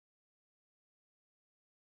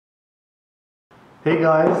Hey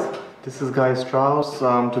guys, this is Guy Strauss.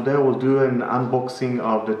 Today we'll do an unboxing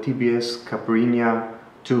of the TBS Caipiriniha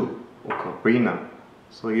 2 or Caipirina.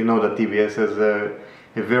 So you know that TBS has a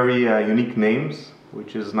very unique names,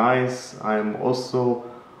 which is nice. I'm also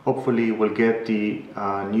hopefully will get the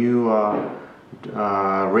new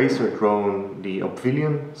racer drone, the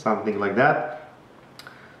Opvillion, something like that.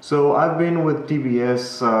 So I've been with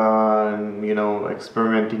TBS,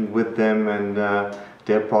 experimenting with them and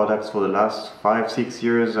their products for the last 5-6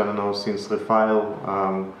 years. I don't know, since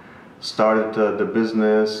Rafael started the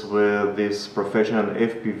business with this professional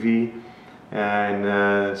FPV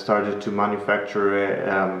and started to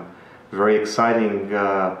manufacture very exciting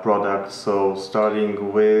products. So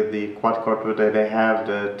starting with the quadcopter that I have,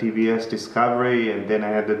 the TBS Discovery, and then I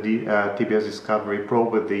had the TBS Discovery Pro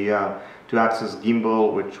with the 2-axis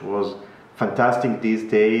gimbal, which was fantastic these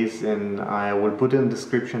days. And I will put in the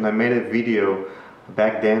description, I made a video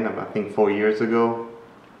back then, I think 4 years ago,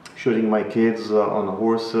 shooting my kids on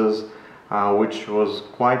horses, which was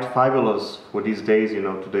quite fabulous for these days. You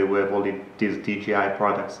know, today we have all these DJI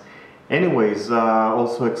products. Anyways,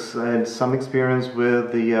 also had some experience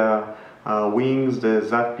with the wings, the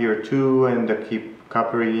Zapier 2 and the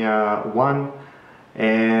Caipiriniha 1,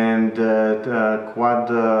 and the quad,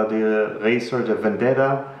 the racer, the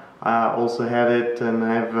Vendetta. I also had it and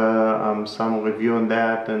I have some review on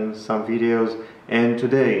that and some videos. And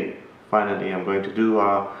today, finally, I'm going to do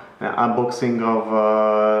an unboxing of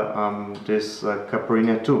this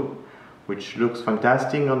Caipiriniha 2, which looks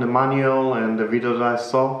fantastic on the manual and the videos I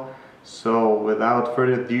saw. So without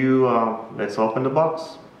further ado, let's open the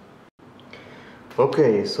box.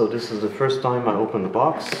 Okay, so this is the first time I open the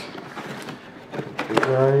box. You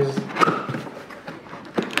guys.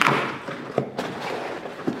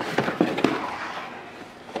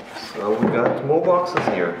 So we got more boxes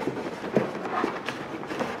here.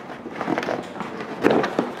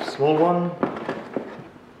 Small one,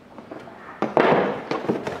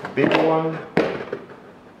 big one,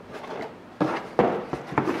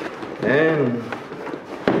 and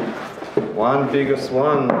one biggest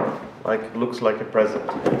one, like it looks like a present.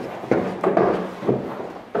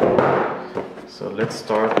 So let's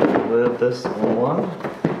start with this one.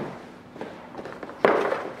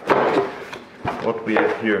 What we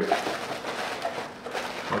have here.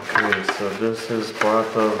 Okay, so this is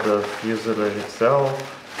part of the fuselage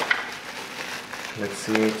itself. Let's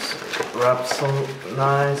see, it's wrapped so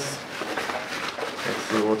nice. Let's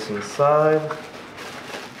see what's inside.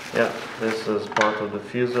 Yeah, this is part of the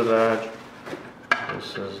fuselage.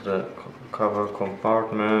 This is the cover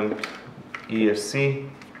compartment, ESC.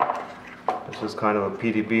 This is kind of a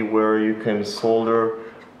PDB where you can solder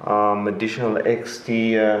additional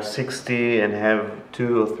XT60 and have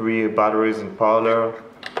 2 or 3 batteries in parallel.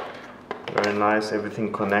 Very nice,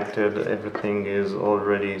 everything connected, everything is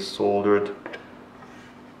already soldered.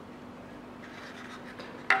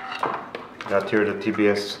 Got here the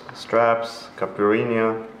TBS straps,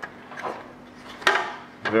 Caipiriniha,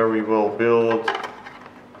 very well built.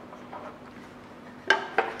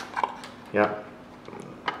 Yeah,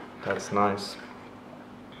 that's nice.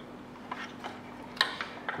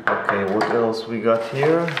 Okay, what else we got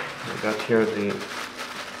here? We got here the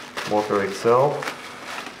motor itself.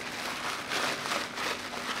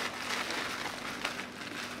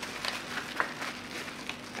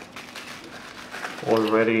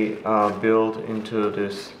 Already built into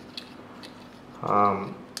this.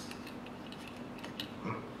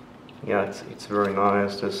 Yeah, it's very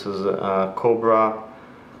nice. This is a Cobra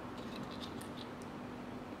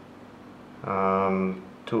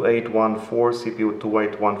 2814, CPU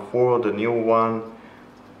 2814, the new one,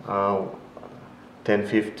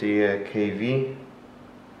 1050 kV.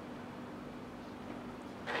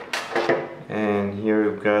 And here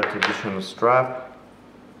you've got additional strap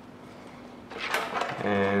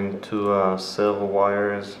and 2 silver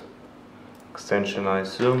wires, extension I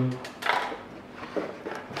assume.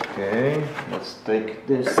 Okay, let's take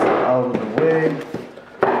this out of the way.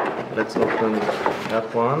 Let's open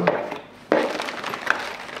that one.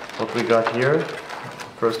 What we got here,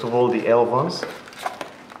 first of all, the L-ones,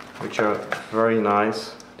 which are very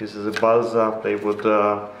nice. This is a balsa plate with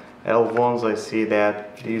L-ones. I see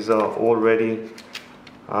that these are already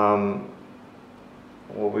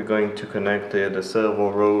what we're going to connect the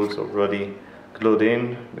servo rods already glued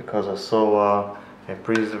in, because I saw a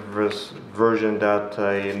previous version that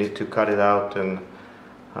you need to cut it out and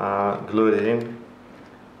glue it in.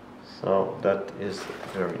 So that is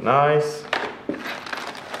very nice.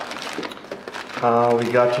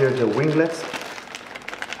 We got here the winglets.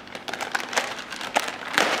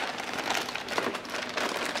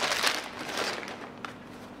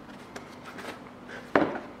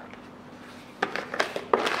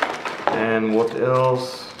 And what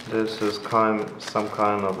else? This is some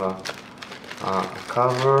kind of a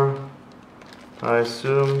cover, I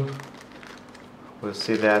assume. We'll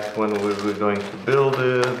see that when we're going to build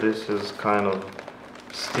it. This is kind of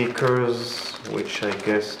stickers, which I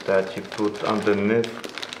guess that you put underneath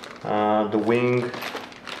the wing.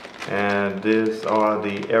 And these are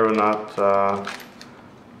the aeronaut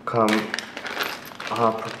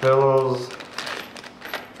propellers.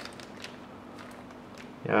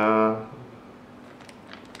 Yeah,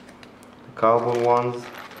 the carbon ones.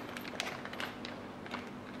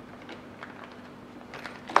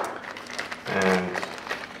 And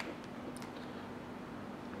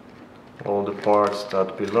all the parts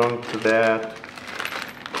that belong to that.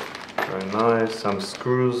 Very nice. Some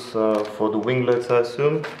screws for the winglets, I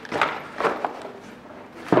assume.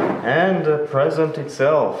 And the present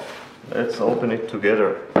itself. Let's open it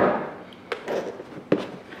together.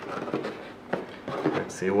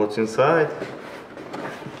 Let's see what's inside.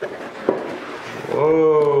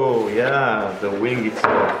 Whoa, yeah, the wing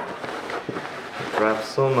itself. It wraps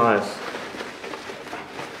so nice.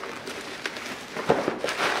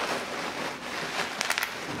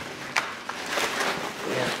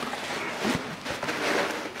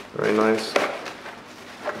 Very nice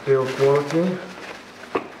build quality.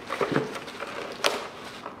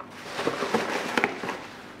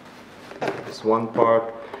 This one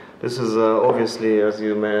part. This is obviously, as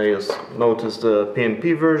you may notice, the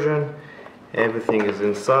PNP version. Everything is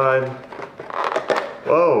inside.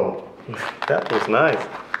 Whoa, that was nice.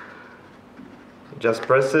 Just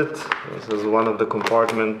press it. This is one of the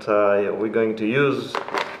compartments we're going to use,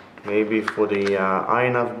 maybe for the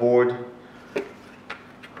INAV board.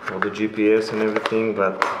 All the GPS and everything,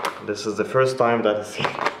 but this is the first time that I see.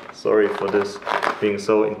 Sorry for this being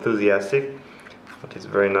so enthusiastic, but it's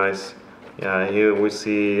very nice. Yeah, here we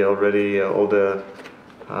see already all the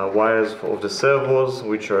wires of the servos,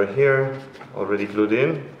 which are here already glued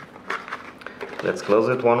in. Let's close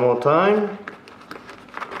it one more time.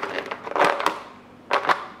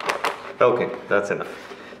 Okay, that's enough.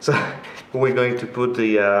 So we're going to put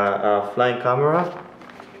the flying camera.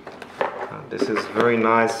 This is very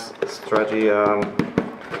nice stretchy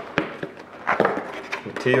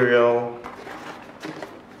material.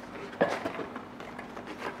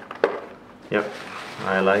 Yep,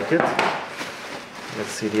 I like it. Let's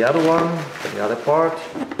see the other one, the other part.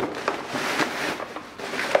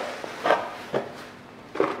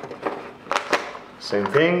 Same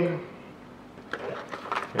thing.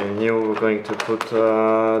 And here we're going to put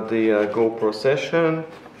the GoPro session.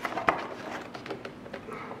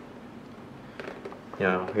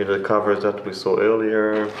 Yeah, here are the covers that we saw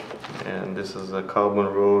earlier, and this is a carbon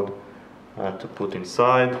rod to put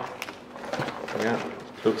inside. Yeah,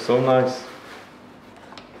 looks so nice.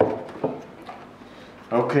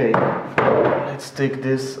 Okay, let's take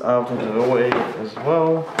this out of the way as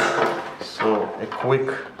well. So a quick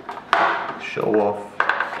show off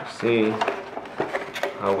to see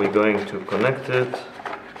how we're going to connect it.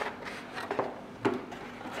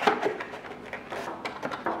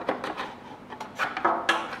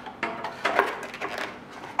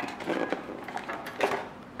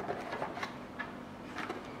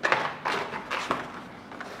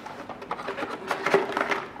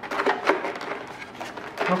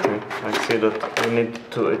 Okay, I see that I need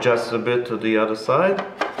to adjust a bit to the other side.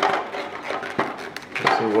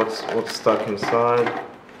 Let's see what's stuck inside.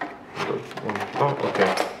 Oh, okay.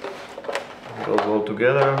 It goes all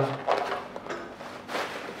together.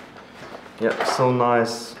 Yeah, so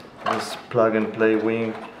nice. This plug and play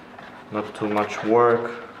wing. Not too much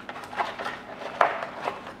work.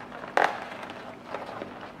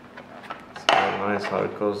 It's very nice how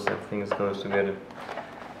it goes. Everything goes together.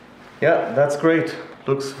 Yeah, that's great.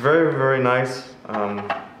 Looks very, very nice. I'm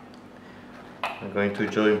going to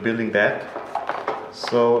enjoy building that.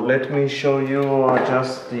 So let me show you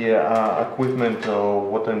just the equipment or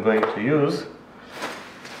what I'm going to use.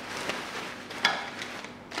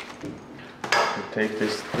 Take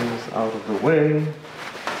these things out of the way.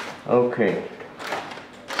 Okay.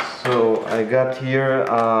 So I got here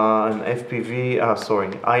an FPV,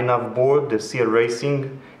 INAV board, the CL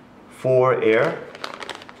Racing 4 Air.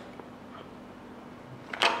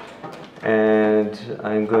 And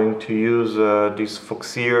I'm going to use this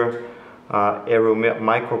Foxeer Aero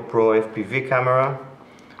Micro Pro FPV camera,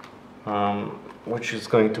 which is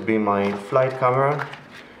going to be my flight camera.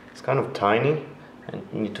 It's kind of tiny, and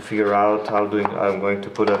you need to figure out how I'm going to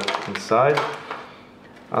put it inside.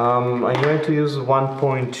 I'm going to use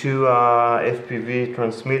 1.2 FPV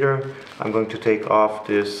transmitter. I'm going to take off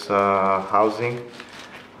this housing.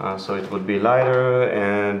 So it would be lighter,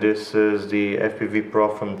 and this is the FPV Pro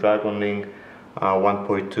from Dragon Link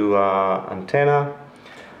 1.2 antenna.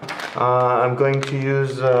 I'm going to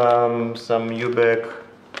use some UBEC.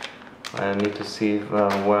 I need to see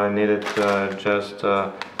where I need it.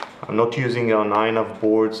 I'm not using an INAV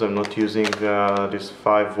boards. I'm not using this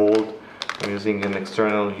 5 volt. I'm using an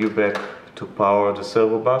external UBEC to power the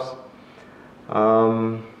servo bus.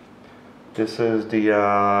 This is the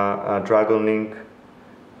Dragon Link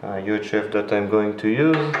UHF that I'm going to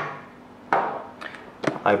use.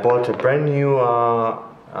 I bought a brand new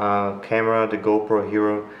camera, the GoPro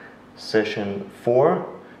Hero Session 4,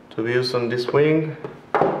 to be used on this wing.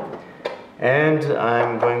 And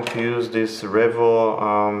I'm going to use this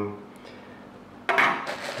Revo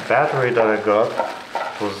battery that I got.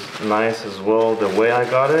 It was nice as well the way I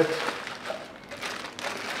got it.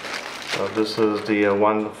 So this is the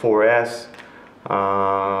 4S.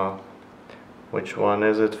 Which one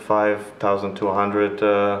is it? 5200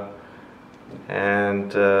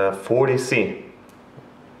 and 40C.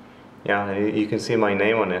 Yeah, you can see my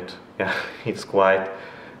name on it. Yeah, it's quite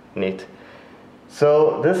neat.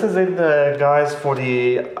 So this is it, guys, for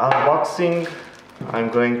the unboxing. I'm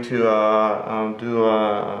going to do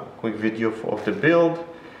a quick video of the build,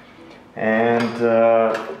 and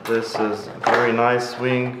this is a very nice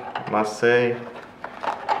wing, I must say.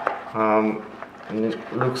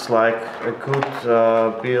 It looks like a good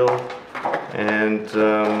build, and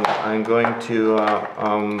I'm going to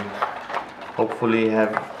hopefully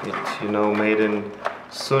have it, made in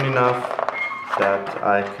soon enough that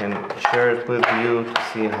I can share it with you to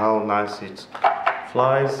see how nice it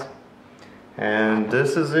flies. And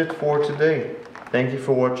this is it for today. Thank you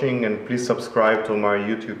for watching, and please subscribe to my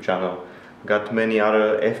YouTube channel. Got many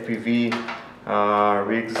other FPV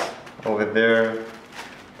rigs over there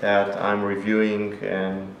that I'm reviewing,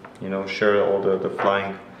 and share all the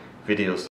flying videos.